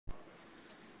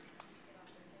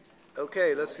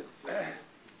Okay, let's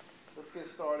get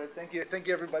started. Thank you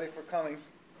everybody for coming.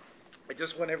 I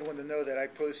just want everyone to know that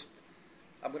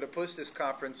I'm going to post this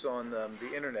conference on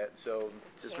the internet, so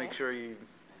just make sure you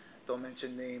don't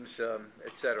mention names,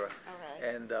 etc. All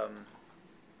right. And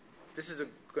this is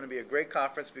going to be a great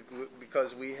conference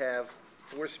because we have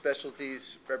 4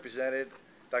 specialties represented.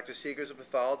 Dr. Seeger's a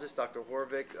pathologist, Dr.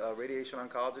 Horvick, radiation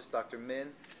oncologist, Dr. Min,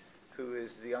 who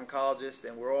is the oncologist,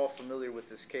 and we're all familiar with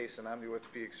this case, and I'm the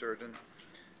orthopedic surgeon,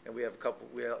 and we have a couple,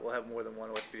 we'll have more than one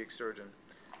orthopedic surgeon.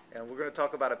 And we're going to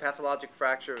talk about a pathologic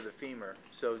fracture of the femur.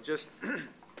 So just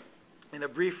in a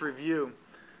brief review,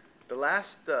 the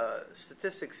last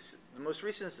statistics, the most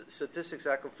recent statistics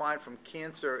I could find from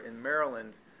cancer in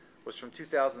Maryland was from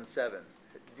 2007.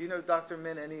 Do you know, Dr.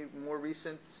 Min, any more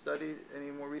recent studies,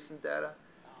 any more recent data?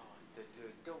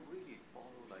 Don't really follow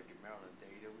like Maryland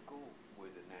data. We go with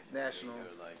the national data,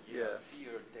 like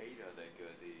SEER data, like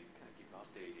they kind of keep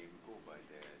updating. We go by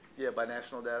that. Yeah, by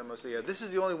national data mostly. Yeah, this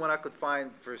is the only one I could find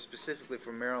for specifically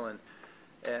for Maryland,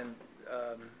 and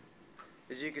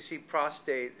as you can see,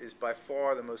 prostate is by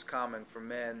far the most common for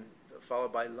men,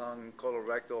 followed by lung,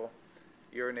 colorectal,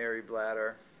 urinary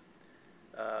bladder.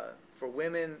 For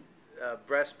women,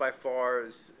 breast by far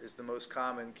is the most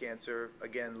common cancer.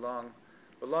 Again, lung.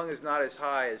 But lung is not as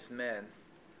high as men.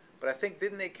 But I think,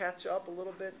 didn't they catch up a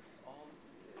little bit?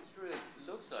 It's true. It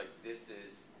looks like this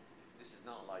is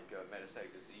not like a metastatic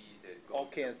disease that goes all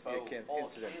cancer, all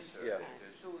incidents. Cancer. Yeah.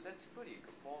 So that's pretty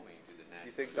conforming to the national.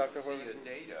 You think, Dr. See Horvick? the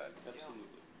data. Absolutely.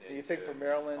 Yeah, You think for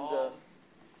Maryland?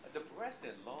 The breast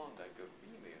and lung, like a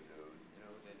female, though,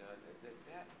 then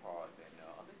that part, then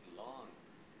I think lung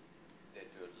that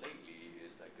lately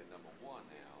is like a number 1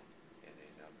 now, and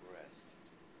then breast.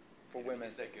 For women.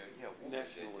 It's like women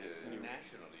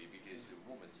nationally, because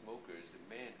women smokers, the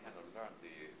men kind of learned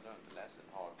the lesson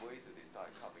hard way, so they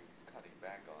started cutting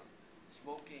back on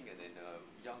smoking, and then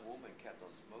young women kept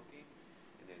on smoking,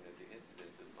 and then the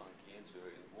incidence of lung cancer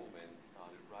in women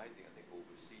started rising. I think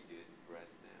overseeded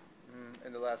breast now.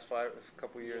 In the last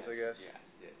couple years, I guess.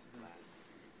 Yes.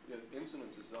 Yeah,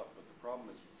 incidence is up, but the problem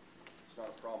is, it's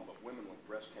not a problem, but women with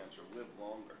breast cancer live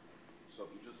longer. So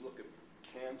if you just look at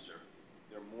cancer,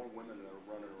 there are more women that are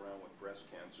running around with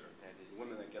breast cancer. The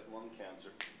women that get lung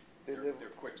cancer, they're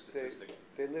quick statistic.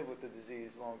 They live with the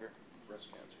disease longer.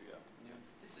 Breast cancer, yeah.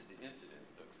 This is the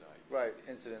incidence, looks like. Right,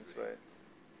 incidence, right.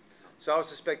 So I would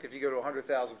suspect if you go to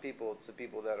 100,000 people, it's the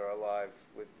people that are alive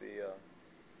with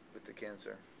the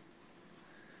cancer.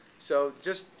 So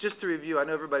just to review, I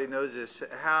know everybody knows this.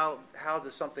 How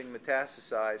does something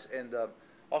metastasize? And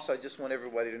also, I just want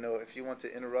everybody to know, if you want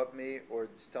to interrupt me or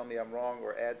just tell me I'm wrong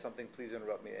or add something, please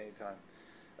interrupt me anytime.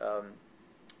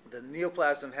 The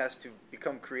neoplasm has to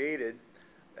become created.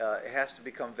 It has to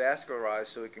become vascularized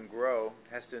so it can grow.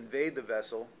 It has to invade the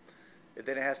vessel.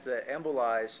 Then it has to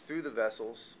embolize through the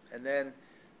vessels. And then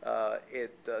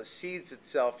it seeds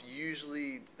itself,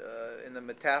 usually in the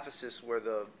metaphysis where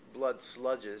the blood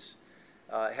sludges.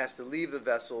 It has to leave the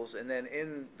vessels, and then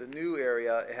in the new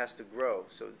area, it has to grow.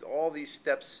 So all these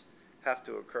steps have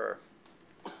to occur.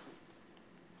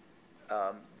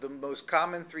 The most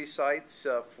common 3 sites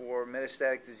for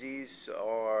metastatic disease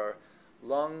are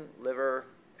lung, liver,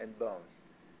 and bone.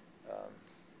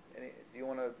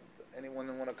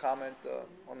 Anyone want to comment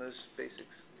on those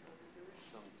basics? There is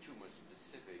some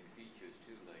tumor-specific features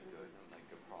too, like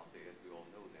a prostate, as we all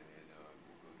know, then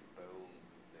bone,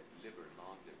 that liver,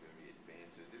 lungs are very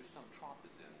advanced. So there's some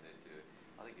tropism that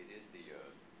I think it is the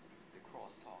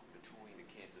crosstalk between the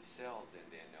cancer cells and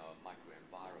then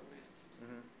microenvironment.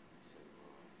 So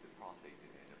the prostate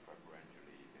and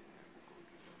preferentially then will go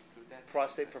to that.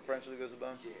 Prostate preferentially goes to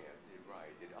bone? Yeah,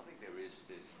 right. I think there is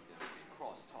this the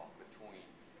crosstalk between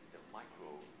the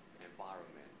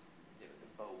microenvironment,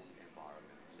 the bone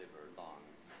environment, liver,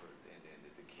 lungs, and then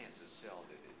the cancer cell,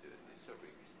 the sort of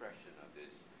expression of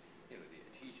this, the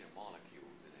adhesion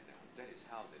molecules, and then that is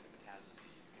how the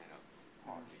metastases kind of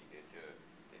partly that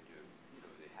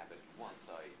they happen at one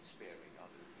side, sparing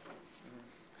others.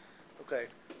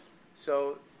 Okay,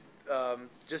 so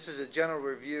just as a general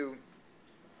review,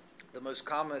 the most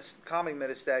common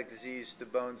metastatic disease to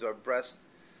bones are breast,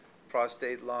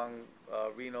 prostate, lung,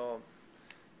 renal,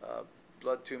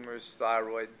 blood tumors,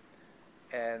 thyroid,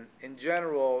 and in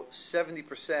general,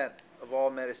 70% of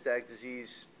all metastatic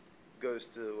disease goes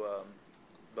to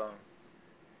bone.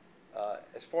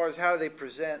 As far as how do they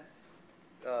present,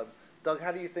 Doug,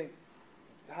 how do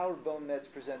bone mets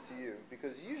present to you?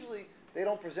 Because usually they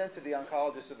don't present to the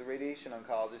oncologist or the radiation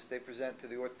oncologist, they present to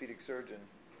the orthopedic surgeon.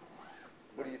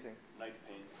 What do you think? Night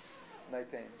pain.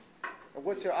 Night pain.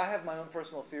 And I have my own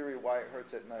personal theory why it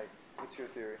hurts at night. What's your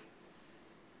theory?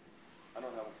 I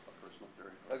don't have a personal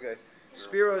theory. For Okay. it.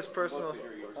 Spiro's I'd personal. love to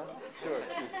hear yours, though. Sure.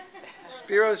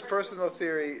 Spiro's personal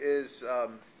theory is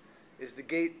the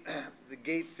gate the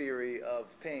gate theory of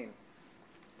pain,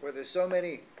 where there's so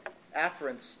many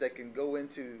afferents that can go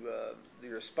into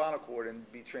your spinal cord and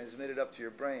be transmitted up to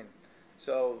your brain.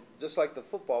 So just like the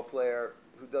football player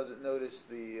who doesn't notice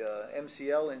the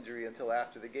MCL injury until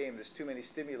after the game, there's too many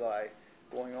stimuli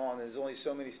going on. There's only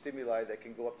so many stimuli that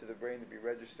can go up to the brain to be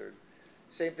registered.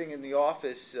 Same thing in the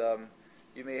office.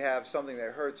 You may have something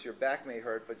that hurts, your back may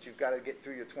hurt, but you've got to get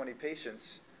through your 20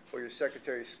 patients, or your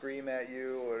secretary scream at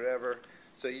you or whatever.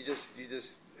 So you just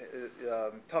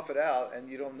tough it out, and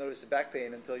you don't notice the back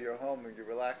pain until you're home or you're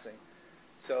relaxing.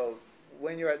 So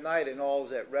when you're at night and all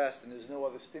is at rest and there's no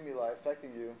other stimuli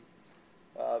affecting you,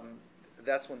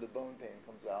 that's when the bone pain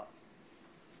comes out.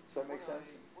 Does that make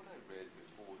sense? What I read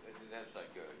before, and that's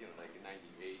like like in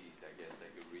 1980s, I guess,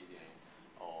 like a reading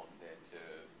that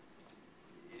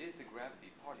it is the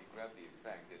gravity, partly gravity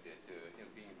effect that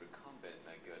being recumbent,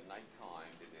 like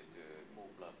nighttime, that more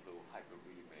blood flow,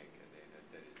 hyperemic, and then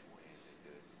that is when it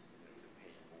does the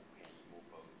pain, more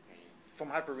bone pain. From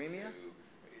hyperemia? So,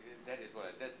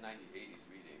 that's 1980s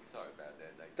reading. Sorry about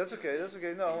that. Like, That's okay. That's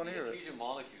okay. No, I want to hear it. The adhesion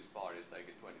molecules part is like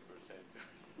a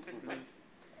 20%.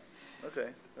 Okay,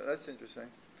 that's interesting.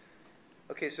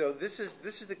 Okay, so this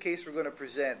is the case we're going to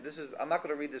present. I'm not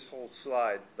going to read this whole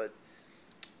slide, but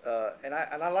and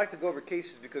I like to go over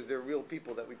cases because they're real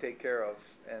people that we take care of,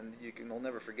 and you'll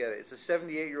never forget it. It's a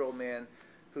 78-year-old man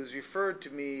who's referred to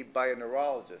me by a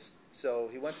neurologist. So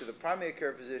he went to the primary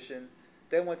care physician,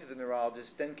 then went to the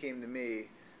neurologist, then came to me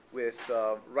with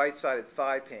right-sided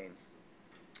thigh pain.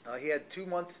 He had 2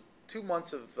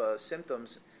 months of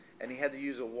symptoms, and he had to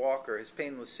use a walker. His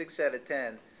pain was 6 out of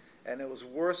 10, and it was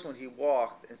worse when he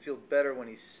walked and felt better when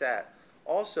he sat.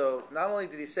 Also, not only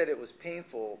did he say it was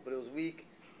painful, but it was weak,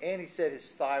 and he said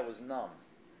his thigh was numb.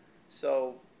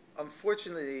 So,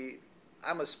 unfortunately,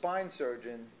 I'm a spine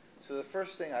surgeon, so the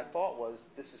first thing I thought was,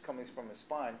 this is coming from his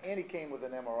spine, and he came with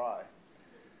an MRI.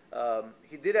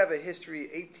 He did have a history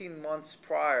 18 months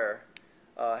prior,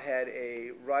 had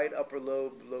a right upper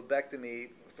lobe lobectomy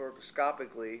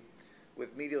thoracoscopically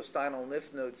with mediastinal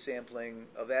lymph node sampling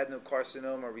of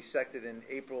adenocarcinoma resected in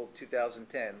April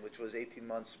 2010, which was 18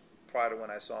 months prior to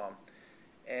when I saw him.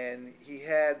 And he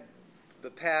had the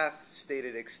path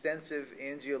stated extensive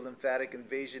angiolymphatic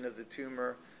invasion of the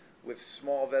tumor with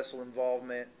small vessel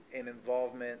involvement and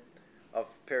involvement of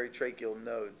peritracheal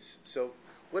nodes. So,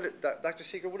 Dr.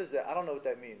 Seeger, what is that? I don't know what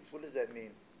that means. What does that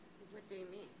mean? What do you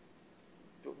mean?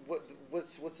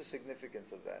 What's the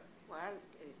significance of that? Well,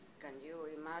 can you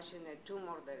imagine a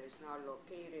tumor that is not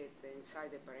located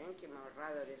inside the parenchyma, or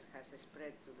rather it has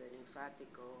spread to the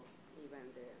lymphatic or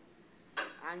even the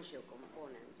angio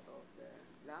component of the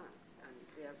lung, and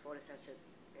therefore it has a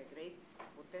great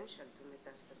potential to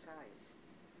metastasize.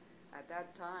 At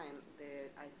that time,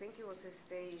 I think it was a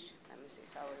stage, let me see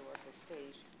how it was a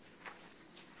stage.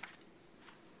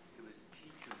 It was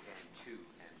T2N2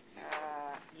 and 0.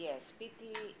 Yes,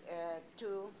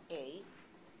 PT2A,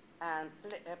 and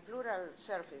pleural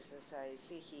surface, as I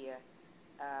see here.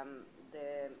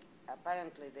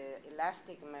 Apparently the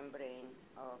elastic membrane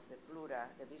of the pleura,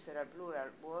 the visceral pleural,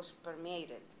 was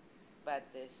permeated, but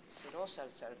the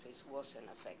serosal surface wasn't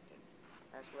affected.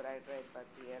 That's what I read by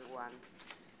PL1.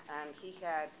 And he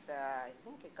had, I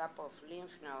think, a couple of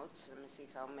lymph nodes. Let me see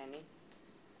how many.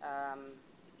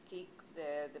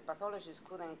 The pathologist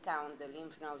couldn't count the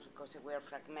lymph nodes because they were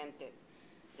fragmented,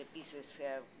 the pieces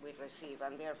we received,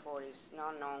 and therefore it's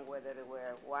not known whether they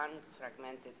were one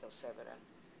fragmented or several.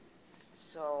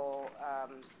 So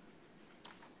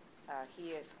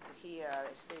he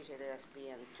staged it as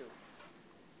PN2.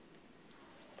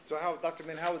 So Dr.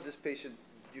 Min, how would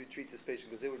you treat this patient?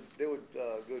 Because they would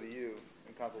go to you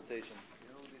in consultation.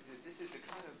 This is the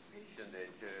kind of patient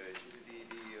that the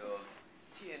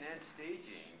TNN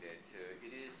staging that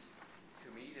it is, to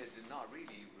me, that not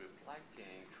really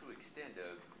reflecting true extent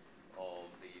of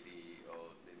the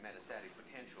metastatic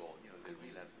potential, the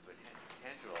relapse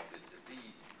potential of this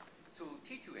disease. So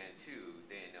T2N2,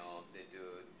 then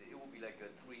it will be like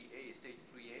a 3A, stage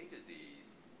 3A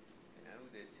disease,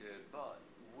 but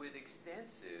with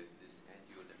extensive this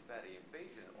angiolymphatic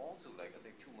invasion, also like I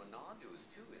think tumor nodules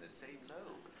too in the same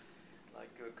lobe.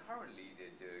 Like currently,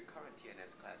 the current TNN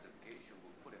classification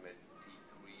will put him at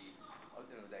T3,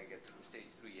 like at stage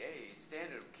 3A.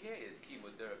 Standard of care is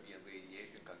chemotherapy and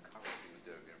radiation, concurrent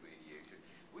chemotherapy and radiation.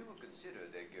 We would consider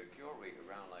the cure rate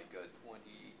around like 20-25%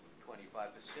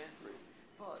 rate.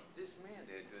 But this man,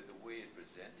 the way it's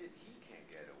presented, he can't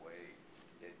get away.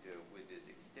 That with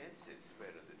this extensive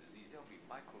spread of the disease, there'll be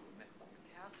micro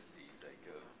metastases.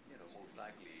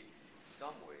 likely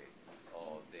somewhere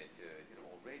that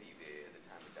already there at the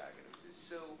time of diagnosis.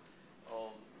 So,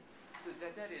 so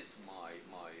that is my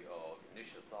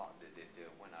initial thought that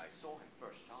when I saw him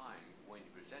first time when he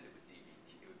presented with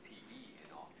PE in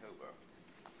October.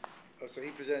 Oh, so he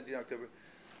presented in October.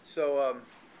 So,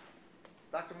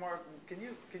 Dr. Martin, can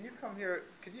you come here?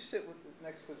 Can you sit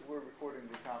next, because we're recording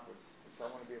the conference, so I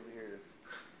want to be able to hear you.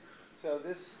 So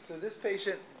this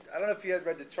patient, I don't know if you had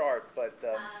read the chart, but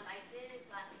I did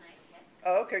last night. Yes.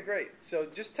 oh, okay, great. So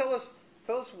just tell us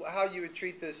how you would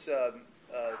treat this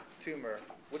tumor.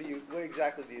 What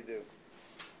exactly do you do?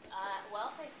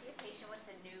 Well, if I see a patient with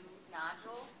a new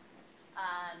nodule,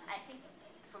 I think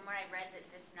from what I read that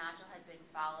this nodule had been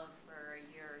followed for a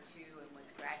year or two and was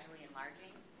gradually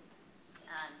enlarging.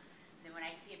 Then when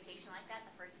I see a patient like that,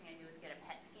 the first thing I do is get a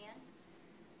PET scan.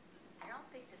 I don't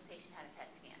think this patient had a PET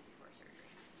scan before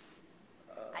surgery.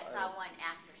 I saw one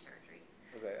after surgery.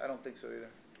 Okay, I don't think so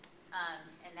either.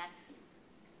 And that's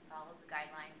follows the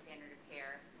guideline standard of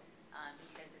care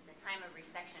because at the time of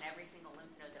resection, every single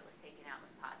lymph node that was taken out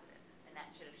was positive, and that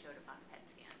should have showed up on a PET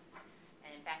scan.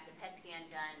 And in fact, the PET scan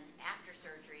done after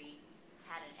surgery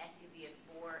had an SUV of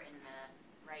 4 in the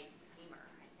right femur.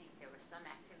 I think there was some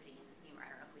activity in the femur. I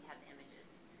don't know if we have the images.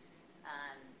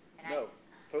 No,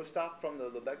 post-op from the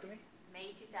lobectomy?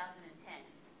 May 2010,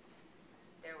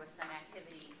 there was some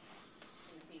activity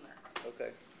in the femur.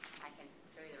 Okay. I can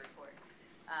show you the report.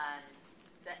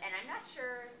 And I'm not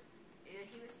sure, the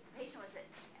patient was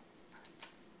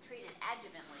treated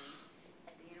adjuvantly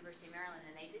at the University of Maryland,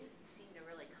 and they didn't seem to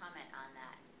really comment on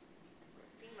that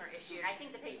femur issue. And I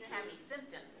think the patient didn't have any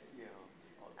symptoms. Yeah.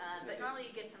 But normally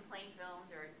you get some plain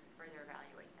films or further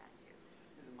evaluate that too.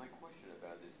 My question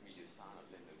about this mediastinal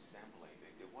lymph node sampling,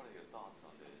 what are your thoughts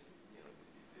on this?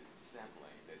 The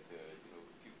sampling that a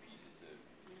few pieces of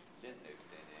lymph nodes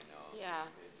and Yeah.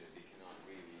 they cannot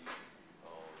really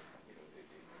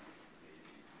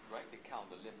they count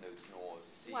the lymph nodes nor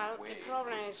see Well, where the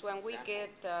problem it is when we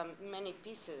sampled. get many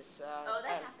pieces.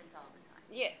 That happens all the time.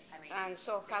 Yes, I mean, and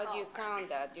so they how do fall you apart. count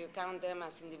that? Do you count them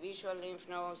as individual lymph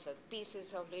nodes, as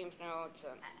pieces of lymph nodes?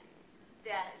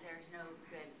 There's no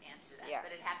good answer to that, Yeah.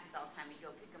 but it happens all the time. You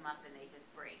go pick them up and they just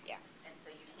break. Yeah. And so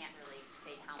you can't really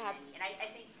say how Yeah. many. And I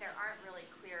think there aren't really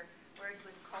clear, whereas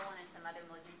with colon and some other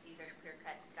malignancies, there's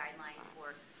clear-cut guidelines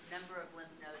for number of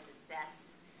lymph nodes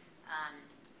assessed.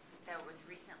 There was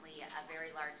recently a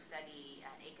very large study,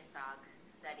 an ACOSOG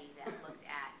study, that looked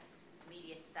at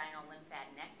mediastinal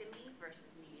lymphadenectomy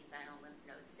versus mediastinal lymph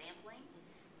node sampling.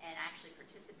 And I actually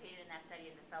participated in that study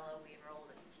as a fellow. We enrolled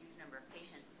a huge number of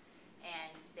patients.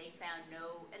 And they found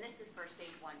and this is for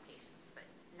stage 1 patients, but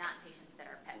not patients that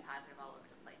are PET positive all over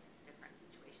the place. It's a different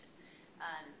situation.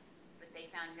 But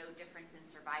they found no difference in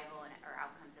survival or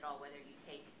outcomes at all, whether you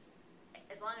take,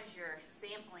 as long as you're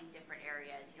sampling different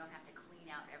areas, you don't have to clean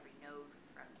out every node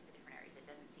from the different areas. It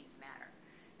doesn't seem to matter.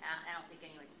 And I don't think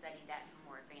anyone studied that for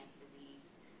more advanced disease.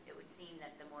 It would seem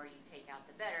that the more you take out,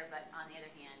 the better, but on the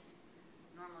other hand,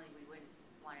 normally we wouldn't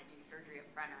want to do surgery up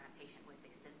front on a patient with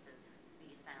extensive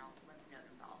mediastinal lymph node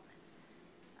involvement.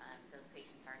 Those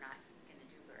patients are not going to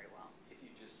do very well. If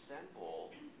you just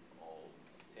sample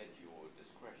at your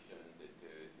discretion that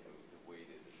the way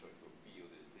that the surgical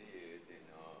field is there, then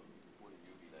wouldn't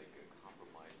you be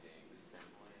compromising the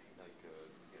sampling,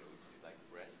 like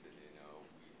breast, that we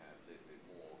have a little bit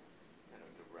more kind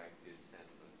of directed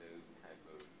sentinel node type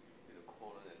of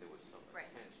colon, and there was some Right.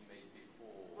 attempts made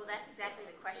before. Well, that's exactly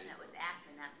the question that was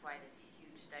asked, and that's why this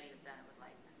huge study was done. It was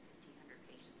like 1,500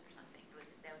 patients or something.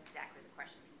 That was exactly the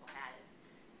question people had: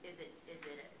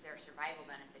 is there a survival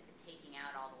benefit to taking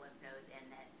out all the lymph nodes, and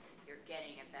that you're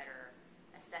getting a better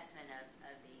assessment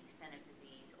of the extent of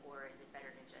disease, or is it better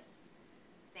to just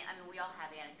say? I mean, we all have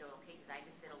anecdotal cases. I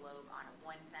just did a lobe on a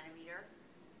 1 centimeter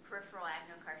peripheral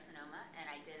adenocarcinoma, and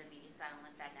I did a mediastinal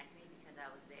lymphadenectomy because I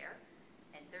was there.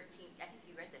 And 13, I think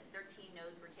you read this, 13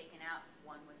 nodes were taken out,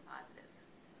 1 was positive.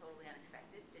 Totally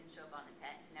unexpected, didn't show up on the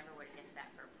PET, never would have guessed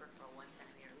that for a peripheral 1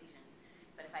 centimeter lesion.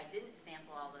 But if I didn't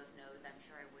sample all those nodes, I'm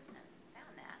sure I wouldn't have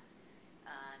found that.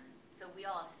 So we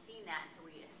all have seen that, and so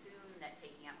we assume that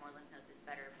taking out more lymph nodes is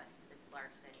better, but this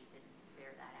large study didn't bear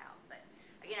that out. But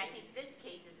again, I think this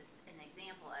case is an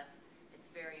example of it's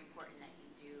very important that you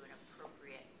do an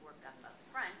appropriate workup up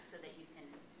front so that you can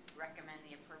recommend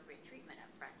the appropriate treatment up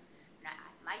front. Now,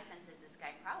 my sense is this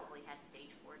guy probably had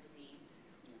stage 4 disease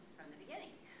from the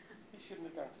beginning. He shouldn't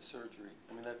have gone to surgery.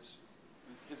 I mean, that's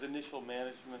his initial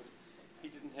management. He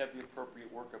didn't have the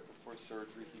appropriate workup before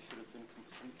surgery. He should have been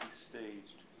completely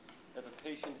staged. If a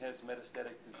patient has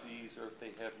metastatic disease, or if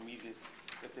they have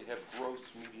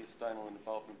gross mediastinal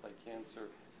involvement by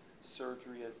cancer,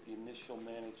 surgery as the initial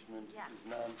management Yeah. is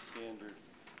non-standard,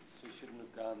 so he shouldn't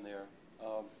have gone there.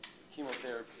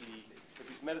 Chemotherapy, if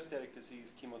he's metastatic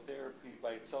disease, chemotherapy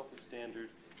by itself is standard.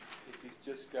 If he's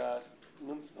just got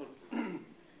lymph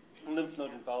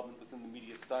node involvement within the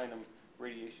mediastinum,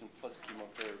 radiation plus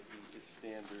chemotherapy is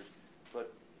standard.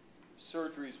 But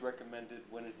surgery is recommended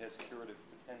when it has curative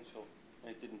potential,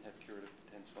 and it didn't have curative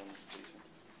potential in this patient.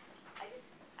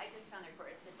 I just found the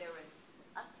report. It said there was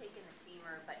uptake in the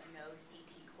femur, but no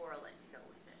CT correlate to go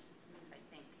with it. So I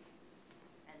think,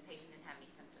 and the patient didn't have any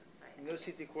symptoms, right? No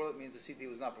CT correlate means the CT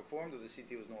was not performed, or the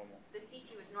CT was normal? The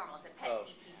CT was normal. It's a PET Oh.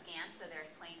 CT scan, so there's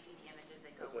plain CT images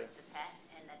that go Okay. with the PET,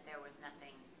 and that there was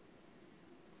nothing.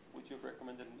 Would you have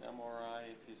recommended an MRI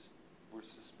if you were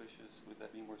suspicious? Would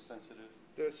that be more sensitive?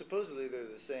 Supposedly they're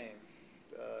the same.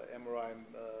 MRI,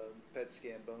 PET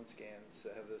scan, bone scans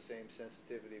have the same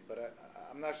sensitivity, but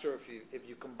I'm not sure if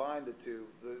you combine the two,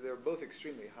 they're both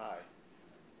extremely high.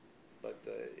 But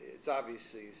it's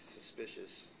obviously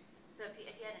suspicious. So if you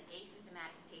had an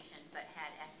asymptomatic patient but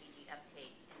had FDG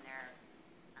uptake in their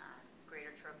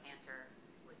greater trochanter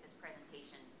with this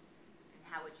presentation, and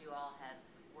how would you all have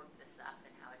worked this up,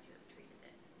 and how would you have treated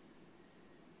it?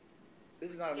 This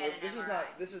is not Get an this is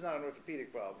MRI. not an orthopedic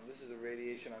problem. This is a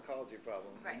radiation oncology problem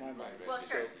Right. in my mind. Right. Well,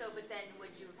 sure. So- So, but then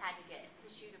would you have had to get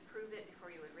tissue to prove it before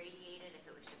you would radiate it if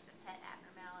it was just a PET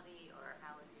abnormality, or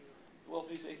how would you? Well, if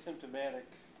he's asymptomatic,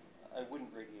 I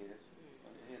wouldn't radiate it.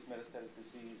 He has metastatic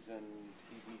disease and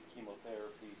he'd need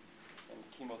chemotherapy,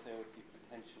 and chemotherapy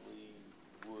potentially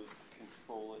would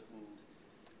control it. And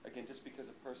again, just because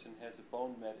a person has a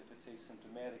bone met, if it's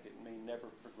asymptomatic, it may never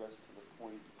progress to the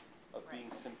point of Right.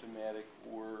 being symptomatic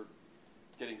or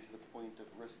getting to the point of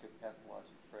risk of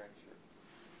pathologic fracture.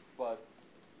 But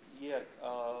yeah,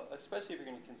 especially if you're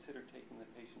going to consider taking the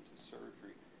patient to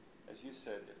surgery, as you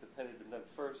said, if the PET had been done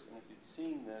first, and if you'd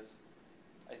seen this,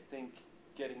 I think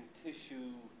getting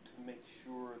tissue to make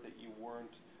sure that you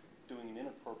weren't doing an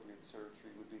inappropriate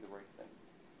surgery would be the right thing.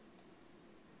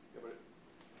 Yeah, but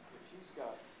if he's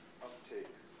got uptake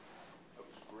of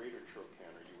his greater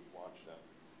trochanter, you would watch that.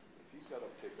 If he's got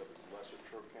uptake of his lesser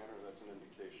trochanter, that's an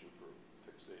indication for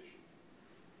fixation.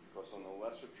 Because on the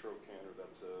lesser trochanter,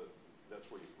 that's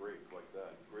where you break like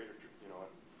that. Greater,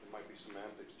 it might be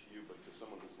semantics to you, but to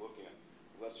someone who's looking at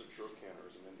lesser trochanter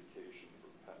is an indication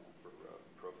for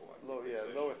prophylactic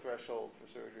fixation. Lower threshold for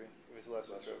surgery if it's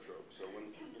lesser troche. So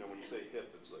when you say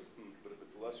hip, it's like, but if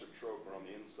it's lesser troche or on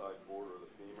the inside border of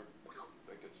the femur,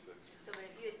 that gets fixed. So, but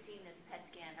if you had seen this PET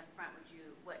scan up front,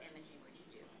 what imaging would you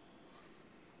do?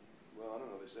 Well, I don't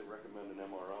know. They say recommend an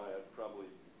MRI. I'd probably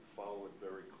follow it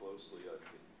very closely.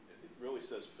 It really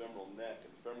says femoral neck,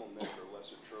 and femoral neck or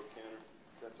lesser trochanter,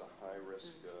 that's a high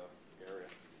risk area.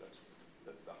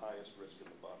 That's the highest risk in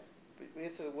the body.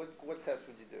 So what test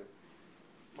would you do?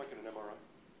 Might get an MRI.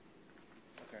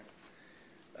 Okay.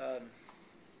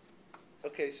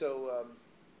 Okay, so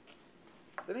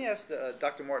let me ask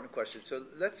Dr. Martin a question. So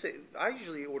let's say I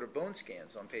usually order bone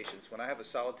scans on patients. When I have a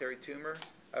solitary tumor,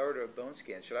 I order a bone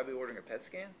scan. Should I be ordering a PET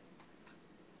scan?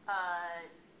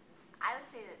 I would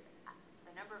say that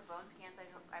the number of bone scans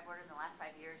I've ordered in the last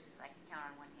 5 years is I can count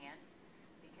on one hand,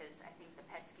 because I think the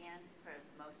PET scans, for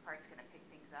the most part, is going to pick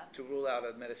things up. To rule out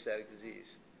a metastatic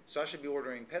disease. So I should be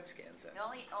ordering PET scans then. The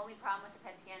only problem with the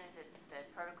PET scan is that the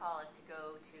protocol is to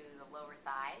go to the lower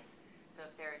thighs. So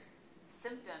if there's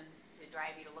symptoms to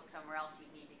drive you to look somewhere else,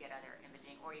 you need to get other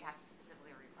imaging, or you have to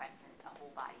specifically request a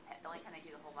whole body PET. The only time they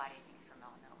do the whole body, I think, is for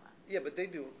melanoma. Yeah, but they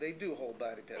do whole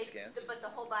body PET scans. But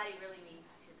the whole body really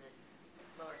means to the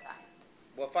lower thighs.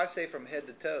 Well, if I say from head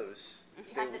to toes, You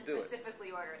they have will to do it.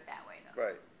 specifically order it that way, though.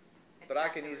 Right. It's But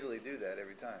I not can the easily routine. do that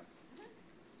every time.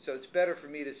 So it's better for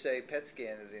me to say PET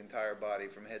scan of the entire body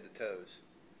from head to toes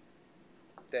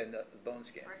than the bone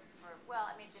scan. Well,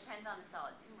 I mean, it depends on the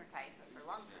solid tumor type, but for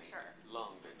lung, for sure.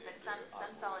 Lung. But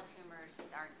some solid tumors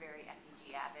aren't very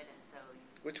FDG avid, and so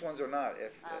Which ones are not?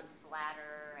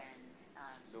 bladder and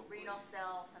Low renal grade.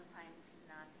 cell sometimes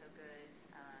not so good.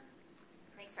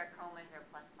 I think sarcomas are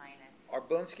plus minus. Are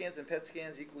bone scans and PET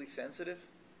scans equally sensitive?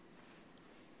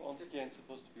 Bone scan's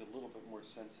supposed to be a little bit more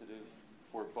sensitive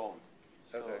for bone.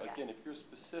 So Okay. again, if you're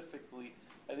specifically,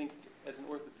 I think as an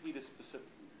orthopedist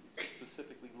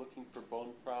specifically looking for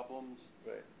bone problems,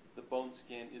 Right. the bone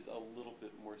scan is a little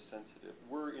bit more sensitive.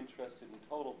 We're interested in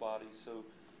total body, so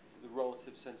the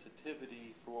relative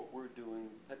sensitivity for what we're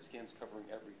doing, PET scan's covering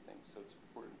everything, so it's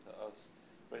important to us.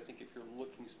 But I think if you're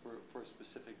looking for a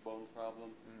specific bone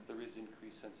problem, there is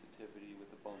increased sensitivity with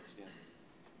the bone scan.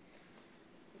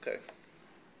 Okay.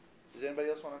 Does anybody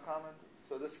else want to comment?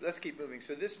 So let's keep moving.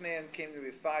 So this man came to me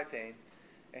with thigh pain,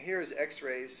 and here is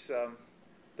X-rays.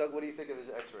 Doug, what do you think of his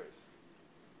x-rays?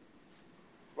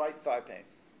 Right thigh pain.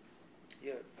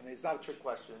 Yeah, I mean, it's not a trick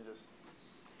question, just...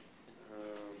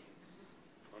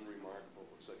 Unremarkable.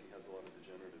 Looks like he has a lot of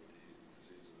degenerative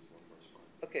disease in his lumbar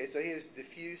spine. Okay, so he has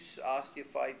diffuse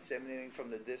osteophytes emanating from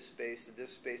the disc space. The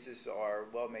disc spaces are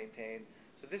well maintained.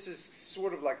 So this is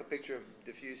sort of like a picture of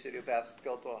diffuse idiopathic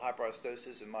skeletal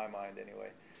hyperostosis in my mind anyway.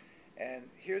 And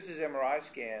here's his MRI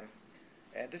scan.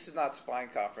 And this is not spine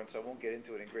conference, so I won't get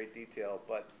into it in great detail,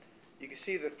 but you can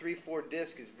see the 3-4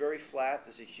 disc is very flat.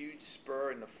 There's a huge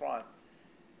spur in the front.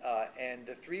 And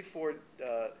the 3-4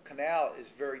 canal is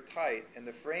very tight, and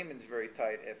the foramen is very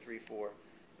tight at 3-4.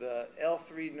 The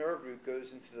L3 nerve root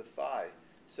goes into the thigh.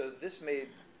 So this made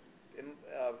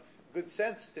good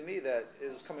sense to me that it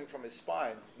was coming from his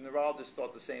spine. The neurologist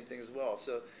thought the same thing as well.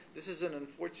 So this is an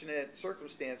unfortunate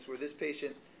circumstance where this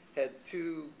patient had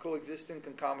two coexistent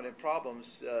concomitant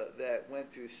problems that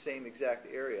went to the same exact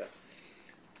area.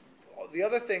 The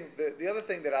other thing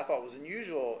that I thought was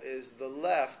unusual is the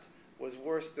left was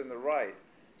worse than the right.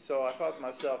 So I thought to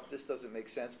myself, this doesn't make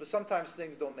sense. But sometimes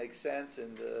things don't make sense,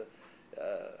 and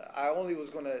I only was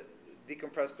going to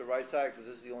decompress the right side because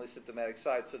this is the only symptomatic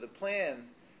side. So the plan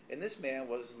in this man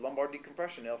was lumbar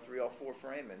decompression, L3, L4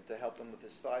 foramen, to help him with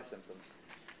his thigh symptoms.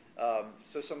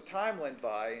 So some time went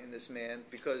by in this man,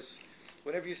 because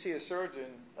whenever you see a surgeon,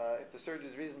 if the surgeon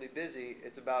is reasonably busy,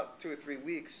 it's about 2 or 3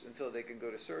 weeks until they can go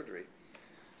to surgery.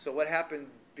 So what happened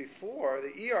before,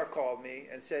 the ER called me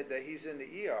and said that he's in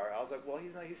the ER. I was like, well,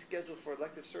 he's scheduled for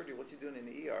elective surgery. What's he doing in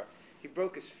the ER? He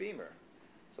broke his femur.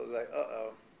 So I was like,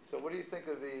 uh-oh. So what do you think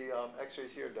of the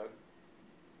x-rays here, Doug?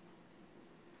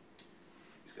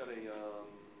 He's got a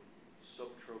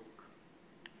subtropic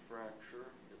fracture.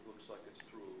 It looks like it's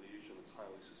through a lesion. It's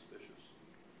highly suspicious.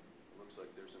 It looks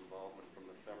like there's involvement from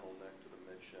the femoral neck to the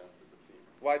mid shaft of the femur.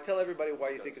 Well, tell everybody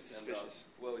why you think it's suspicious.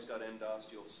 Well, he's got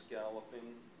endosteal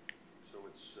scalloping, so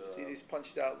it's... See these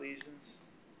punched out lesions?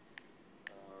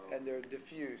 And they're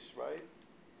diffuse, right?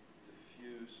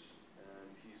 Diffuse, and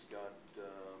he's got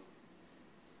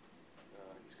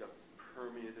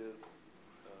permeative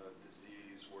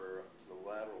disease where to the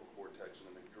lateral cortex and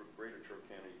in the greater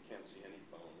trochanter you can't see any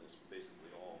bone. It's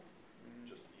basically all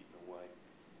just eaten away.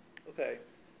 Okay,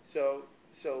 so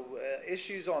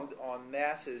issues on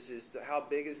masses is how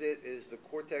big is it? Is the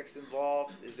cortex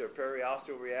involved? Is there a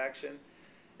periosteal reaction?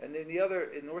 And then the other,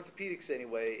 in orthopedics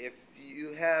anyway, if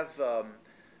you have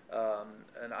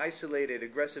an isolated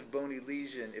aggressive bony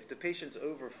lesion, if the patient's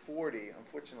over 40,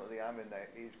 unfortunately I'm in that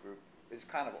age group, is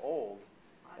kind of old,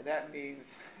 and that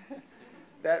means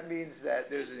that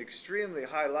there's an extremely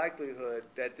high likelihood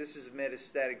that this is a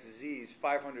metastatic disease,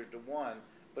 500 to 1,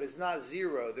 but it's not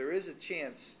 0. There is a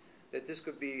chance that this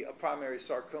could be a primary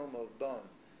sarcoma of bone,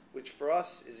 which for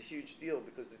us is a huge deal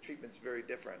because the treatment's very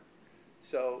different.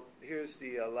 So here's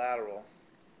the lateral.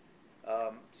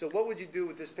 So what would you do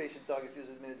with this patient, Doug, if he was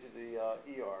admitted to the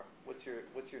ER? What's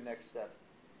your next step?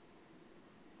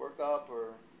 Work up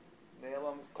or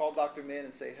nail him? Call Dr. Min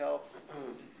and say help?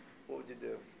 What would you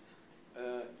do?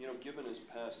 Given his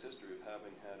past history of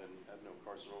having had an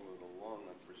adenocarcinoma of the lung,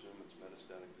 I presume it's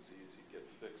metastatic disease. He'd get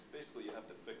fixed. Basically, you have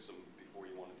to fix him before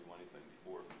you want to do anything,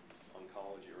 before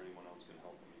oncology or anyone else can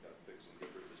help him. You got to fix him,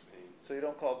 get rid of his pain. So you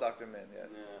don't call Dr. Min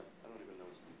yet? Nah, I don't even know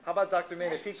his name. How about Dr.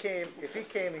 Min? If he came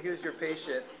and here's your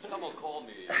patient. Someone called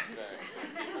me back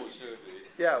before surgery.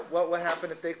 Yeah, what would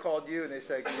happen if they called you and they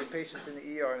said, your patient's in the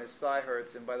ER and his thigh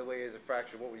hurts, and by the way, he has a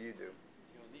fracture, what would you do?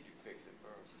 You need to fix it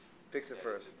first. Fix it That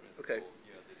first. is the principle, Okay.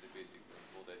 Yeah, the basic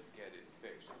principle that get it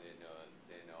fixed and then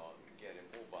get it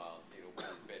mobile. When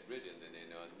it's bedridden, and then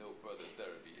no further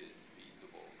therapy is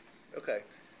feasible. Okay.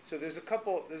 So there's a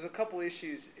couple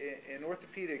issues in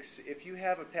orthopedics. If you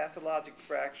have a pathologic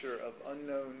fracture of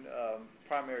unknown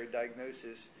primary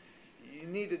diagnosis, you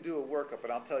need to do a workup,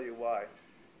 and I'll tell you why.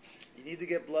 You need to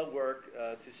get blood work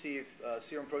to see if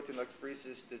serum protein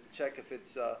electrophoresis to check if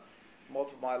it's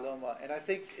multiple myeloma, and I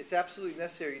think it's absolutely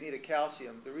necessary. You need a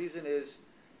calcium. The reason is,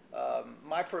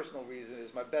 my personal reason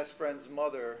is my best friend's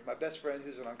mother, my best friend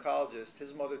who's an oncologist,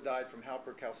 his mother died from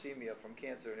hypercalcemia from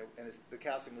cancer, and the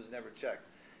calcium was never checked.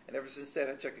 And ever since then,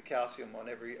 I check the calcium on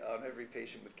every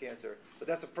patient with cancer. But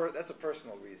that's a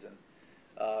personal reason,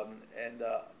 and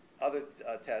other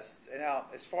tests. And now,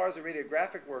 as far as a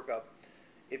radiographic workup,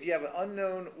 if you have an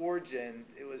unknown origin,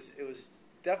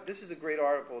 this is a great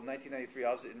article in 1993.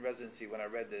 I was in residency when I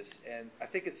read this, and I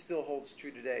think it still holds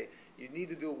true today. You need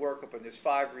to do a workup, and there's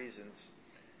 5 reasons.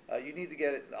 You need to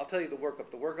get it. I'll tell you the workup.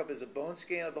 The workup is a bone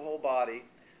scan of the whole body,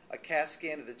 a CAT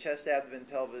scan of the chest, abdomen,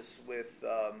 pelvis with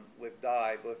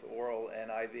dye, both oral and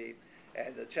IV,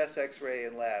 and a chest X-ray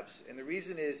and labs. And the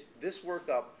reason is this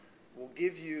workup will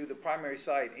give you the primary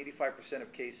site in 85%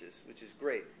 of cases, which is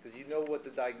great because you know what the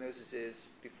diagnosis is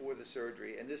before the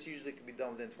surgery, and this usually can be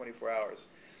done within 24 hours.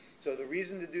 So the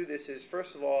reason to do this is,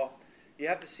 first of all, you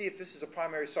have to see if this is a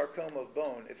primary sarcoma of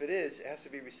bone. If it is, it has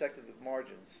to be resected with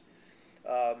margins.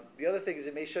 The other thing is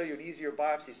it may show you an easier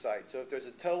biopsy site. So if there's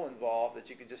a toe involved that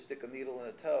you can just stick a needle in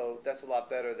a toe, that's a lot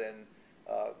better than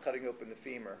cutting open the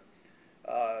femur.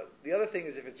 The other thing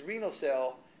is if it's renal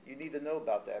cell, you need to know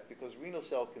about that because renal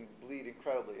cell can bleed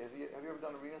incredibly. Have you ever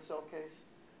done a renal cell case?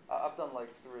 I've done like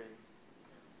 3.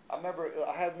 I remember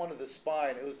I had one of the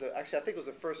spine. It was actually I think it was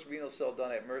the first renal cell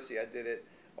done at Mercy. I did it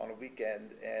on a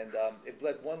weekend, and it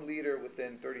bled 1 liter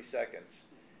within 30 seconds.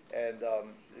 And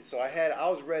so I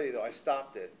was ready though. I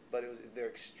stopped it, but they're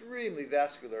extremely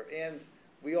vascular, and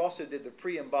we also did the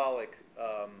pre-embolic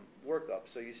workup.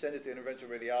 So you send it to interventional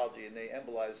radiology, and they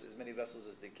embolize as many vessels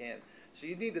as they can. So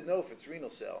you need to know if it's renal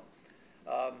cell.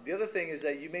 The other thing is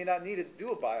that you may not need to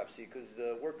do a biopsy because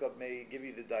the workup may give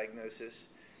you the diagnosis.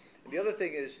 And the other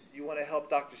thing is you want to help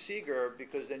Dr. Seeger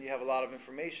because then you have a lot of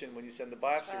information when you send the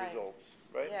biopsy results,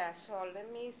 right? Yeah, so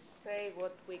let me say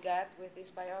what we got with this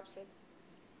biopsy.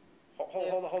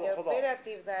 Hold on. The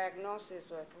operative diagnosis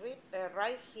was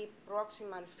right hip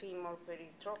proximal femur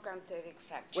peritrochanteric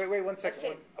fracture. Wait 1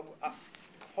 second.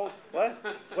 What?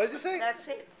 What did you say? That's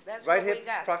it. That's right what hip we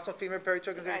got. proximal femur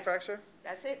peritrochanteric fracture?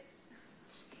 That's it.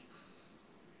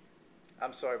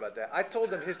 I'm sorry about that. I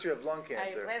told them history of lung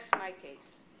cancer. I rest my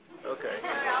case. Okay.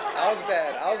 I was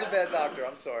bad. I was a bad doctor.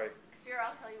 I'm sorry. Spiro,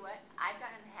 I'll tell you what, I've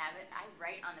gotten in the habit, I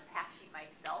write on the path sheet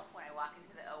myself when I walk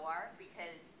into the OR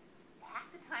because half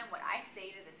the time what I say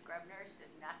to the scrub nurse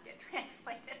does not get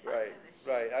translated onto the sheet.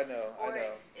 Right, I know. Or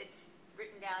it's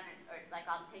written down, or like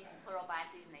I'm taking pleural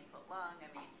biopsies and they put lung, I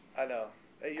mean. I know.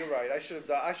 Hey, you're right. I should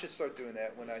start doing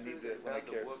that when I need to, when I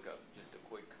care. The workup, just a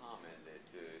quick comment that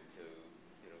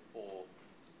for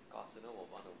carcinoma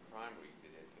of unknown primary,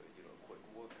 quick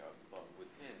workup, but with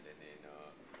him, and then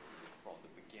from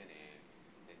the beginning,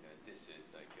 and this is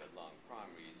like a lung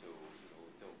primary, so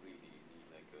don't really need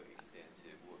like an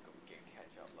extensive workup. We can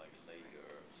catch up like later.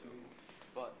 So,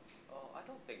 but I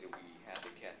don't think that we had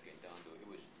the CAT scan done though. It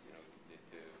was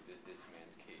this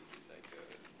man's case is like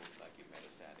looked like a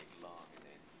metastatic lung, and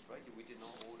then we did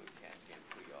not order CAT scan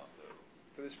pre-op though.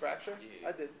 For this fracture?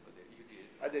 Yeah, I did. You did.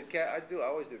 I did. I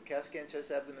always do. CAT scan,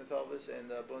 chest, abdomen, pelvis, and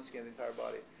bone scan the entire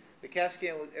body. The CAT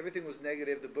scan everything was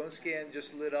negative. The bone scan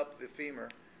just lit up the femur,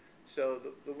 so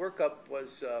the workup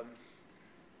was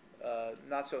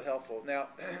not so helpful. Now,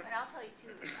 but I'll tell you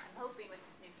too. I'm hoping with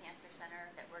this new cancer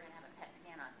center that we're going to have a PET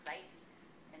scan on site,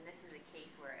 and this is a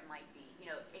case where it might be,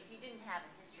 if you didn't have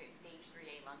a history of stage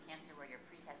 3A lung cancer where your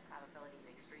pretest probability is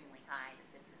extremely high that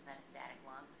this is metastatic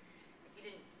lung, if you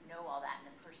didn't know all that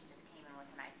and the person just came in with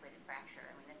an isolated fracture,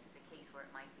 I mean, this is a case where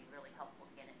it might be really helpful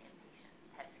to get an inpatient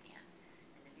PET scan.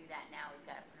 And to do that now, we've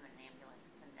got to put them in an ambulance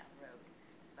and send them down the road.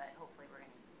 But hopefully we're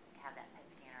going to have that PET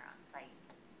scanner on site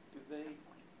at some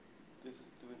point.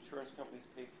 Do insurance companies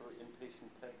pay for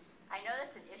inpatient PETs? I know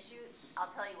that's an issue.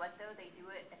 I'll tell you what, though, they do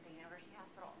it at the University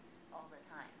Hospital all the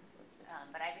time. Okay.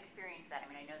 But I've experienced that.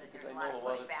 I mean, I know that there's a lot of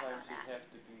pushback on that. You have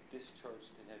to be discharged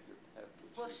to have your PET,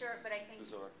 which well, is sure, but I think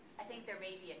bizarre. I think there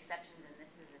may be exceptions, and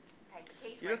this is a type of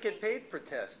case you where don't get paid per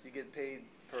test. You get paid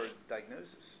per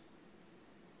diagnosis,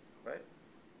 right?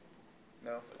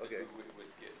 No? Okay. We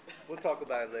skip. We'll talk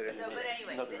about it later. So, but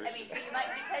anyway, I mean, so you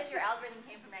might, because your algorithm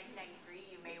came from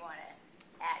 1993, you may want to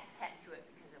add PET to it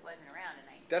because it wasn't around in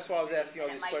 1993. That's why I was asking all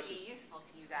these questions. It might be useful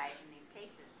to you guys in these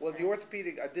cases. Well, the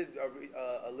orthopedic, I did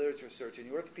a literature search. In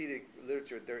the orthopedic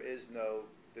literature, there is no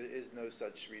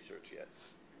such research yet.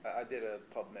 I did a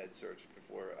PubMed search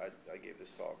before I gave this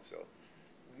talk, so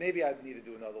maybe I need to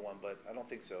do another one, but I don't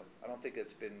think so. I don't think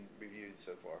it's been reviewed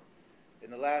so far. In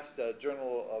the last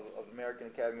Journal of American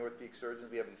Academy of Orthopedic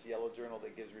Surgeons, we have this yellow journal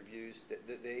that gives reviews.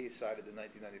 They cited the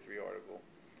 1993 article.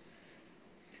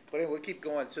 But anyway, we'll keep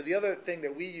going. So the other thing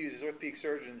that we use as orthopedic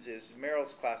surgeons is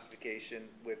Merrill's classification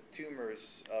with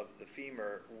tumors of the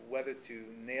femur, whether to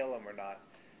nail them or not.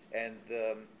 And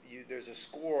there's a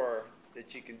score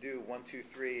that you can do, 1, 2,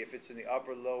 3, if it's in the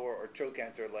upper, lower, or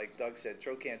trochanter, like Doug said.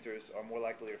 Trochanters are more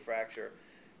likely to fracture.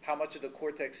 How much of the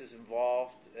cortex is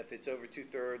involved? If it's over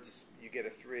 2/3, you get a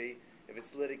 3. If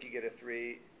it's lytic, you get a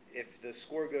 3. If the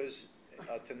score goes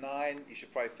to 9, you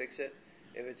should probably fix it.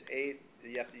 If it's 8,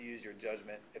 you have to use your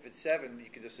judgment. If it's 7,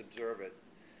 you can just observe it.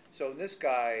 So in this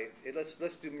guy,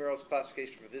 let's do Merrill's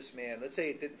classification for this man. Let's say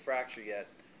it didn't fracture yet.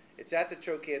 It's at the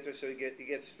trochanter, so he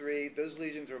gets 3. Those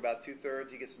lesions are about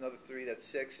 2/3. He gets another 3. That's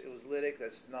 6. It was lytic.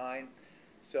 That's 9.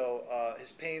 So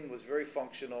his pain was very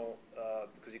functional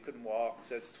because he couldn't walk.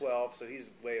 So it's 12, so he's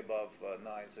way above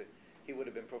 9. So he would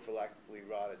have been prophylactically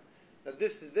rotted. Now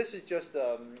this is just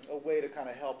a way to kind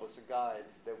of help us, a guide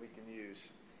that we can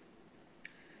use.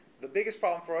 The biggest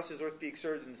problem for us as orthopedic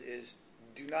surgeons is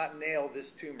do not nail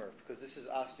this tumor because this is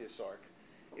osteosarc.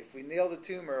 If we nail the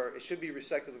tumor, it should be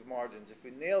resected with margins. If we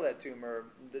nail that tumor,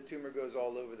 the tumor goes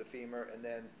all over the femur, and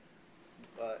then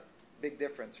big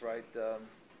difference, right,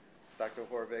 Dr.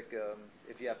 Horvick,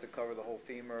 if you have to cover the whole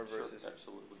femur versus... Sure,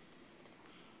 absolutely.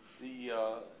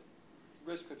 The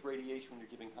risk with radiation when you're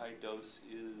giving high dose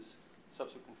is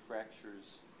subsequent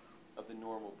fractures of the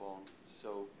normal bone.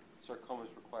 So sarcomas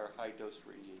require high dose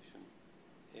radiation,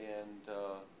 and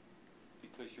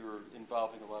because you're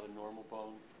involving a lot of normal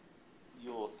bone,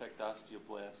 you'll affect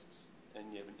osteoblasts,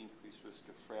 and you have an increased risk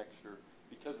of fracture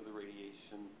because of the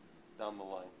radiation down the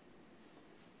line.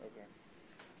 Okay.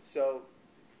 So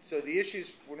the issues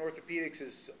for orthopedics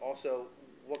is also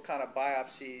what kind of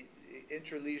biopsy,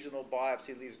 intralesional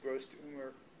biopsy leaves gross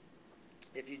tumor.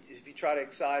 If you try to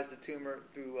excise the tumor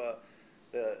through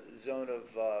the zone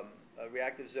of a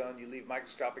reactive zone, you leave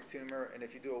microscopic tumor, and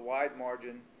if you do a wide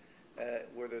margin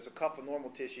where there's a cuff of normal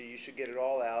tissue, you should get it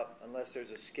all out unless there's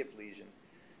a skip lesion.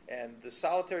 And the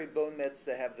solitary bone mets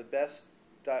that have the best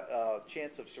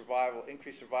chance of survival,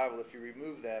 increased survival if you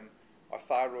remove them, are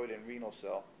thyroid and renal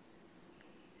cell.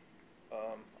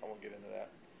 I won't get into that.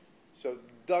 So,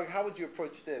 Doug, how would you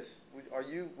approach this? Are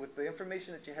you, with the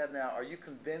information that you have now, are you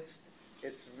convinced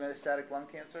it's metastatic lung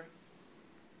cancer?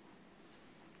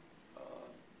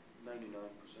 99%.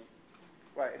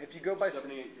 Right, and if you go by...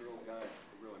 78-year-old guy, it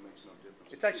really makes no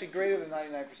difference. It's actually greater than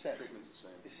 99%. Treatment's the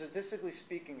same. Statistically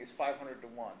speaking, it's 500 to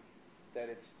 1 that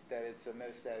it's a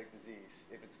metastatic disease.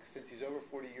 If it's since he's over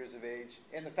 40 years of age,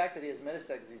 and the fact that he has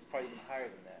metastatic disease is probably even higher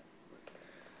than that.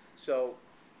 So,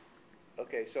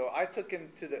 okay, so I took him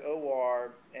to the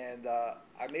OR, and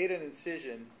I made an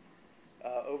incision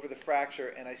over the fracture,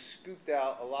 and I scooped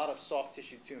out a lot of soft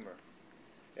tissue tumor.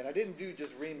 And I didn't do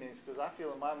just remix because I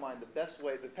feel in my mind the best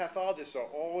way, the pathologists are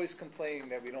always complaining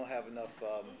that we don't have enough,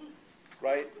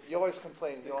 right? You always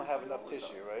complain you don't have enough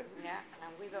tissue, right? Yeah,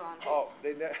 and we don't. Oh,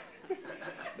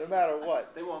 no matter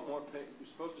what. They want more, you're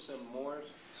supposed to send more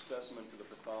specimen to the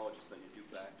pathologist than you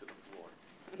do back to the floor.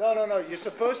 No, you're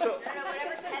supposed to. No,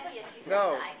 whatever's heaviest, you send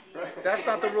No, to the ICU. that's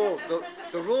not the rule.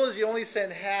 The rule is you only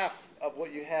send half of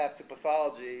what you have to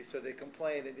pathology, so they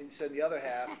complain, and then you send the other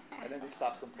half, and then they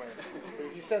stop complaining. But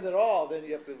if you send it all, then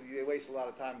you waste a lot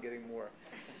of time getting more.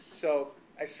 So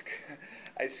I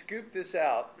scooped this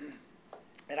out,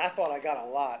 and I thought I got a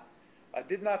lot. I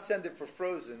did not send it for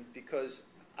frozen because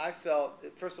I felt,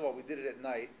 first of all, we did it at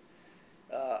night.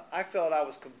 I felt I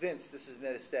was convinced this is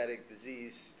metastatic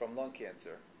disease from lung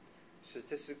cancer,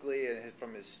 statistically, and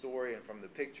from his story and from the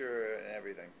picture and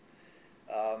everything.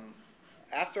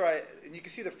 And you can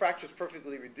see the fracture is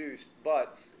perfectly reduced,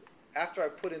 but after I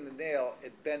put in the nail,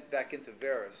 it bent back into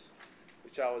varus,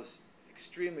 which I was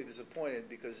extremely disappointed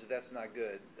because that's not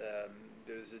good.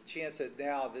 There's a chance that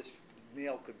now this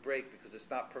nail could break because it's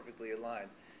not perfectly aligned.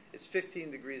 It's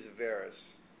 15 degrees of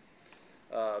varus.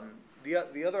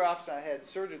 The other option I had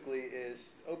surgically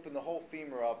is open the whole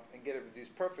femur up and get it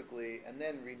reduced perfectly and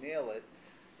then re-nail it.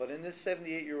 But in this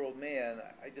 78-year-old man,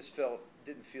 I just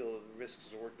didn't feel the risks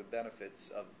or the benefits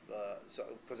of,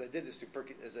 because I did this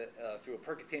through a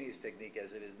percutaneous technique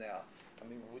as it is now. I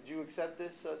mean, would you accept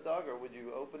this, Doug, or would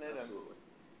you open it? Absolutely.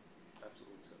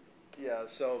 Absolutely accept it. Yeah,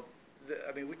 so,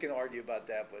 I mean, we can argue about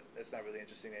that, but that's not really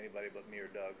interesting to anybody but me or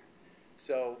Doug.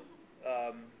 So,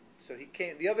 so he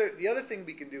came. The other thing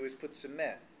we can do is put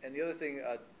cement. And the other thing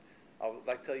I would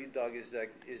like to tell you, Doug, is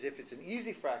if it's an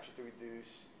easy fracture to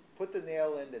reduce, put the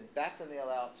nail in, then back the nail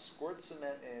out, squirt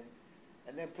cement in,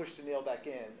 and then push the nail back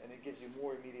in, and it gives you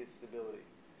more immediate stability.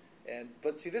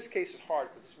 But see, this case is hard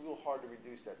because it's real hard to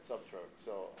reduce that subtroch.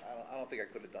 So I don't think I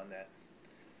could have done that.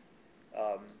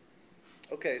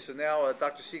 Okay, so now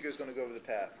Dr. Seeger is going to go over the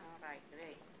path. All right,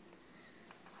 great.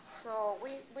 So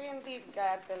we indeed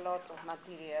got a lot of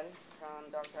material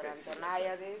from Dr.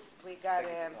 Antoniades. We got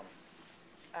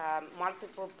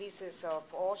multiple pieces of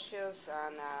osseous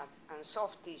and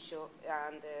soft tissue,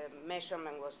 and the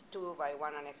measurement was 2 by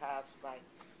 1.5 by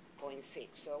 0.6.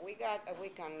 So we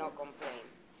cannot complain.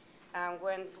 And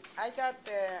when I got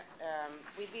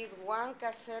we did one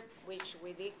cassette which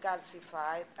we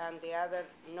decalcified, and the other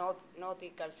not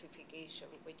decalcification,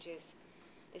 which is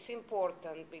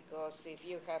important because if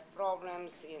you have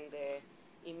problems in the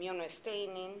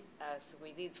immunostaining, as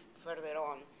we did further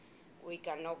on, we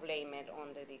cannot blame it on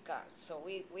the decal. So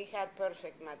we had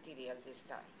perfect material this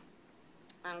time.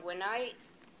 And when I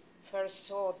first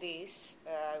saw this,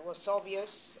 it was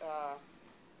obvious,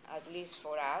 at least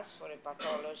for us, for a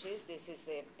pathologist. This is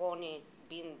the bony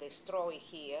being destroyed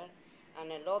here,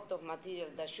 and a lot of material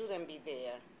that shouldn't be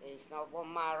there. It's not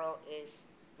bone marrow, it's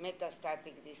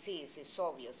metastatic disease. It's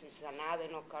obvious. It's an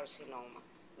adenocarcinoma.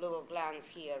 Little glands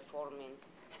here forming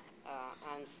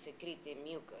and secreting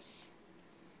mucus.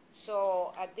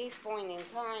 So at this point in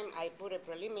time, I put a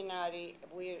preliminary.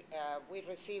 We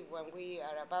received, when we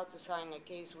are about to sign a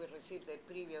case, we received the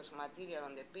previous material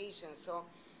on the patient. So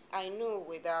I knew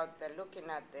without looking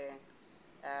at the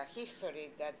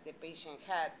history that the patient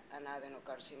had an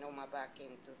adenocarcinoma back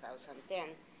in 2010.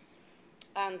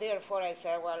 And therefore I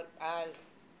said, well,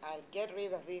 I'll get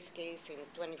rid of this case in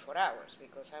 24 hours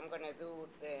because I'm going to do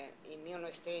the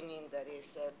immunostaining that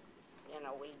is,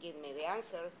 will give me the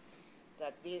answer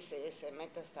that this is a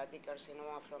metastatic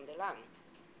carcinoma from the lung.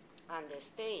 And the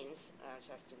stains,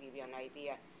 just to give you an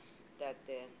idea, that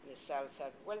the cells are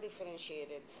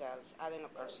well-differentiated cells,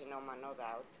 adenocarcinoma, no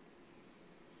doubt.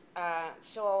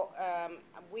 So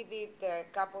we did a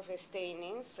couple of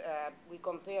stainings. We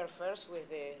compare first with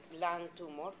the lung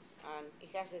tumor, and it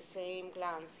has the same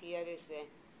glands. Here is the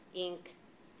ink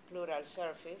pleural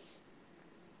surface.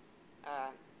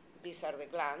 These are the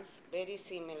glands, very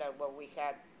similar what we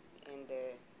had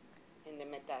in the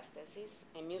metastasis.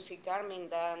 A music arming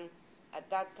done at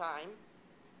that time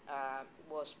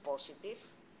was positive,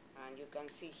 and you can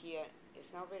see here,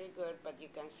 it's not very good, but you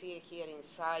can see it here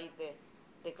inside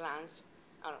the glands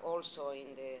and also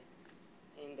in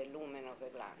the lumen of the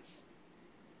glands.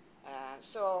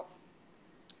 So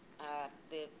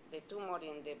the tumor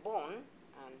in the bone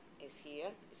is here.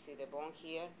 You see the bone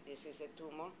here. This is a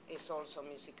tumor. It's also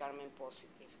musicarmin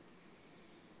positive.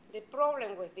 The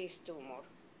problem with this tumor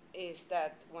is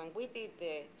that when we did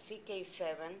the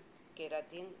CK7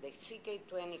 keratin, the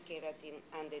CK20 keratin,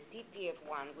 and the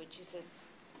TTF1, which is the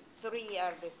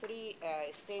three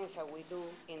stains that we do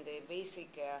in the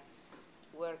basic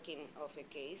working of a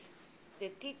case,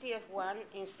 the TTF1,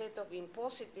 instead of being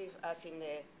positive as in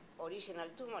the original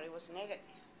tumor, it was negative.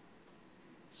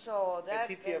 So that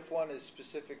And TTF1 is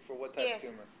specific for what type of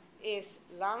tumor? Is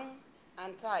lung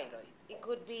and thyroid. It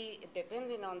could be,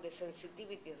 depending on the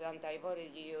sensitivity of the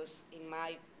antibody you use, it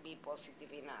might be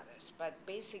positive in others. But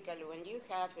basically, when you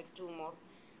have a tumor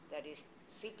that is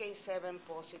CK7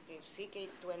 positive,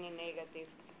 CK20 negative,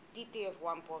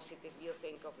 TTF1 positive, you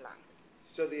think of lung.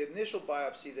 So the initial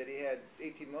biopsy that he had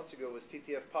 18 months ago was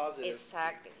TTF positive.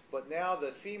 Exactly. But now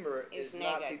the femur is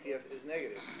not TTF, is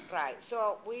negative. Right.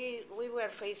 So we were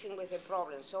facing with a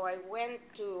problem. So I went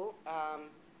to,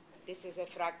 this is a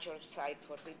fracture site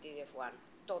for TTF1,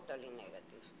 totally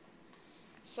negative.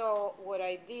 So what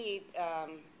I did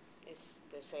is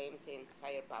the same thing,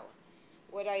 higher power.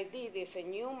 What I did is a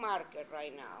new marker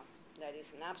right now that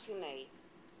is napsin-A,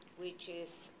 which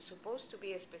is supposed to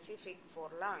be specific for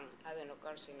lung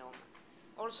adenocarcinoma,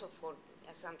 also for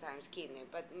sometimes kidney,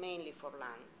 but mainly for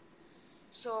lung.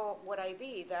 So what I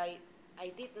did, I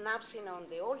did napsin on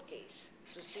the old case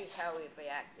to see how it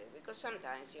reacted, because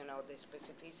sometimes, the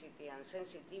specificity and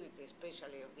sensitivity,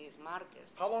 especially of these markers.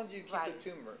 How long do you keep the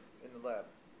tumor in the lab?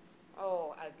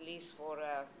 Oh, at least for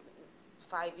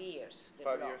 5 years.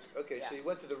 5 years? Okay, yeah. So you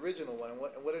went to the original one, and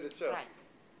what did it show? Right,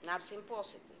 napsin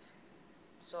positive.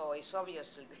 So it's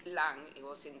obviously the lung, it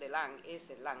was in the lung, is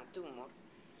a lung tumor.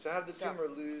 So how did the tumor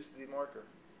lose the marker?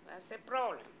 That's a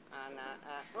problem. And,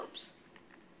 oops,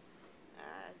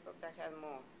 I thought I had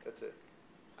more. That's it.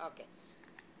 Okay.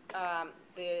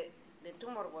 The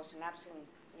tumor was napsin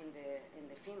in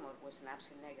the femur was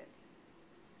napsin negative.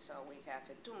 So we have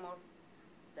a tumor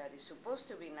that is supposed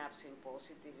to be napsin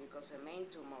positive because the main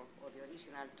tumor or the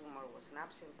original tumor was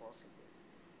napsin positive.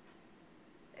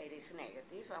 It is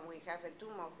negative, and we have a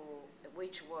tumor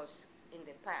which was in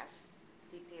the past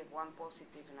TTF1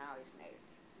 positive, now is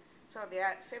negative. So there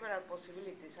are several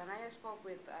possibilities, and I spoke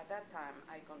with, at that time,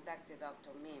 I contacted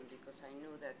Dr. Mim because I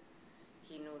knew that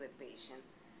he knew the patient.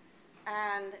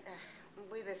 And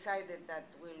we decided that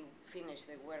we'll finish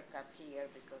the workup here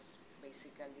because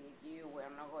basically you were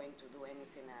not going to do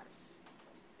anything else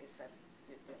except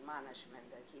the management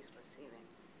that he's receiving.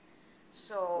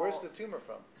 So where's the tumor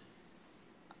from?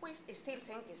 We still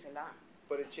think it's a lung.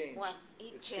 But it changed. Well,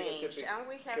 it changed, and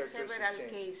we have several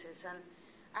cases, and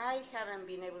I haven't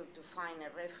been able to find a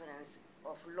reference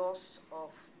of loss of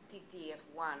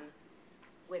TTF1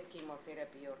 with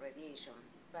chemotherapy or radiation.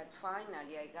 But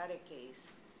finally, I got a case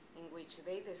in which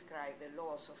they described the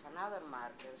loss of another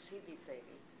marker, CD30,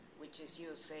 which is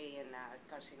used, say, in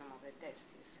carcinoma of the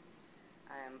testis,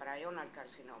 embryonal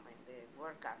carcinoma in the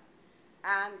workup.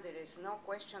 And there is no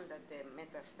question that the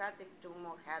metastatic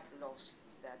tumor had lost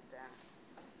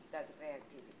that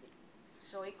reactivity.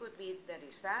 So it could be that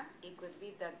is that. It could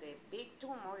be that the big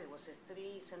tumor, it was a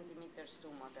 3 centimeters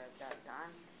tumor at that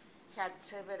time, had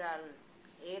several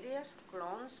areas,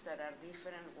 clones that are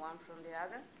different one from the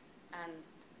other, and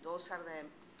those are the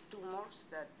tumors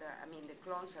that, the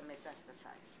clones are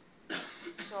metastasized.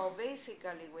 So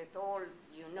basically, with all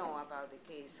you know about the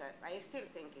case, I still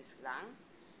think it's lung.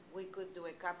 We could do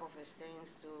a couple of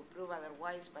stains to prove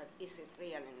otherwise, but is it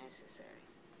really necessary?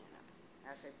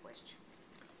 That's a question.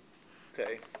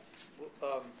 Okay.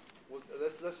 Well,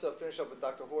 let's finish up with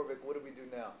Dr. Horvick. What do we do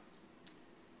now?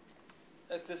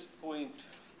 At this point,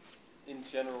 in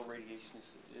general, radiation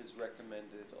is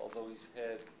recommended, although he's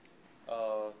had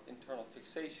internal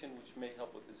fixation, which may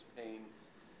help with his pain.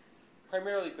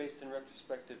 Primarily based in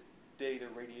retrospective data,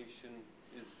 radiation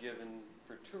is given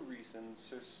for 2 reasons.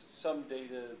 There's some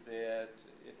data that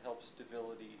it helps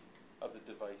stability of the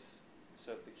device.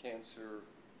 So if the cancer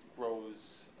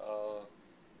grows,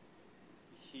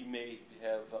 he may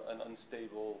have an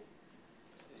unstable,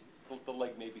 the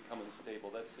leg may become unstable.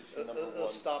 That's issue number 1. It'll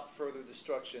stop further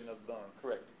destruction of bone.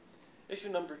 Correct. Issue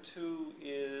number 2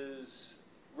 is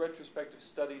retrospective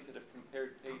studies that have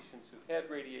compared patients who've had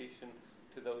radiation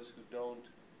to those who don't.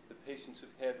 The patients who've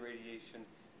had radiation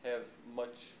have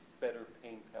much better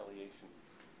pain palliation.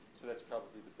 So that's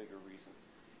probably the bigger reason.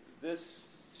 This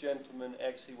gentleman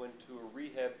actually went to a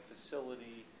rehab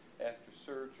facility after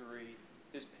surgery.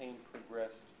 His pain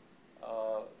progressed.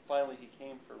 Finally, he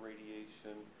came for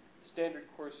radiation. Standard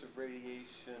course of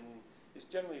radiation is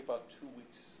generally about 2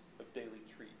 weeks of daily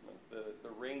treatment.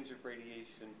 The range of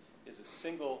radiation is a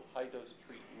single high-dose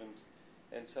treatment,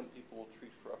 and some people will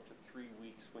treat for up to 3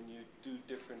 weeks. When you do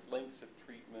different lengths of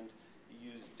treatment,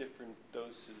 you use different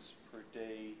doses per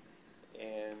day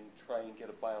and try and get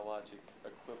a biologic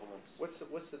equivalence. What's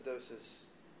the doses?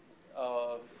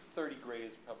 30 gray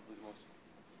is probably the most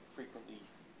frequently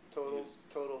Total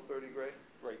used. 30 gray?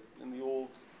 Right. In the old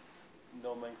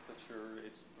nomenclature,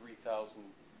 it's 3,000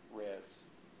 rads.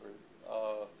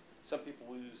 Some people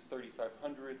will use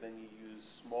 3,500, then you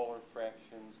use smaller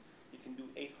fractions. You can do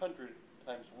 800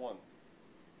 times 1.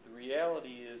 The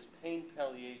reality is pain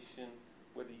palliation,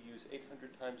 whether you use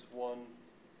 800 times 1,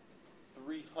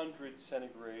 300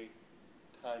 centigrade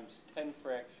times 10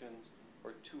 fractions,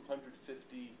 or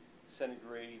 250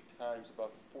 centigrade times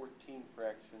about 14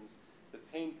 fractions, the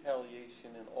pain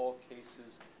palliation in all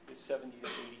cases is 70 to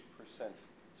 80%.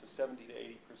 So 70 to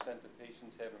 80% of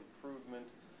patients have improvement.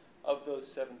 Of those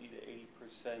 70 to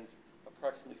 80%,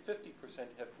 approximately 50%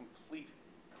 have complete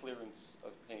clearance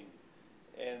of pain.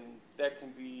 And that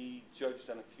can be judged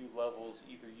on a few levels,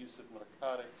 either use of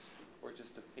narcotics or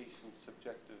just a patient's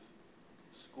subjective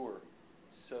score.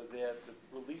 So that the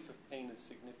relief of pain is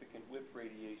significant with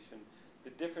radiation. The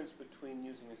difference between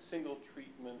using a single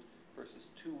treatment versus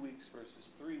 2 weeks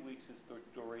versus 3 weeks is the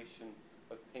duration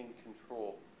of pain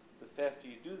control. The faster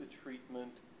you do the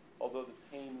treatment, although the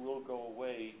pain will go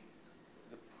away,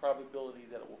 the probability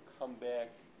that it will come back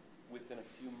within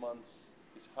a few months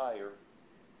is higher,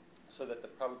 so that the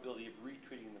probability of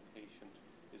retreating the patient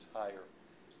is higher.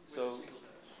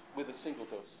 With a single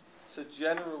dose. So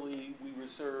generally, we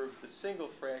reserve the single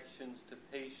fractions to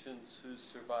patients whose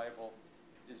survival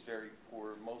is very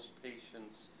poor. Most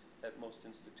patients at most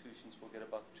institutions will get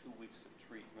about 2 weeks of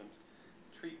treatment.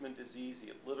 Treatment is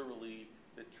easy. Literally,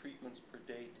 the treatments per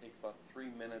day take about 3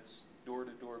 minutes.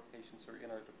 Door-to-door patients are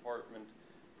in our department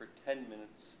for 10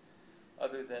 minutes.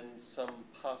 Other than some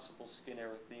possible skin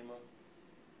erythema,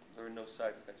 there are no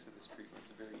side effects of this treatment.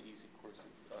 It's a very easy course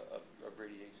of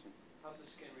radiation. How's the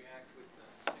skin react with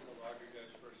the single larger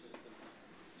dose versus the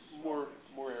More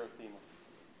smaller dose? erythema.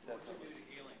 What's it do to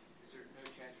healing? Is there no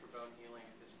chance for bone healing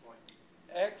at this point?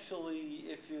 Actually,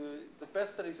 the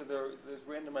best studies are there's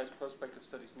randomized prospective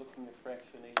studies looking at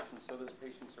fractionation, so those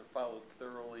patients are followed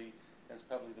thoroughly, and it's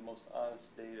probably the most honest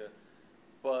data.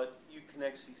 But you can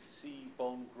actually see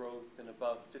bone growth in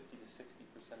about 50 to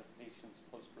 60% of patients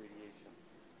post-radiation.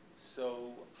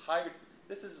 So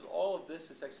all of this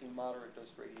is actually moderate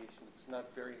dose radiation. It's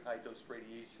not very high dose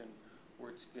radiation where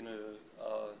it's going to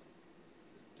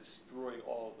destroy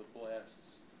all of the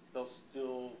blasts.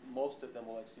 Most of them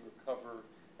will actually recover,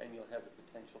 and you'll have the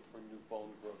potential for new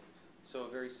bone growth. So a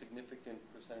very significant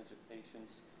percentage of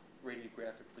patients,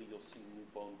 radiographically, you'll see new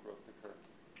bone growth occur.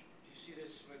 Do you see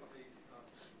this with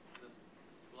the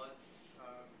blood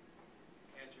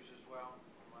cancers as well,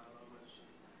 myelomas?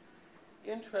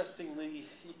 Interestingly,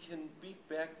 you can beat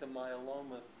back the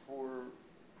myeloma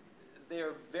they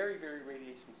are very, very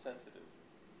radiation sensitive,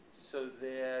 so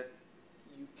that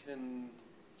you can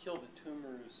kill the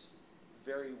tumors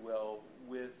very well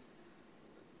with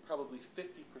probably 50%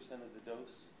 of the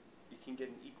dose, you can get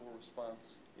an equal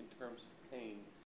response in terms of pain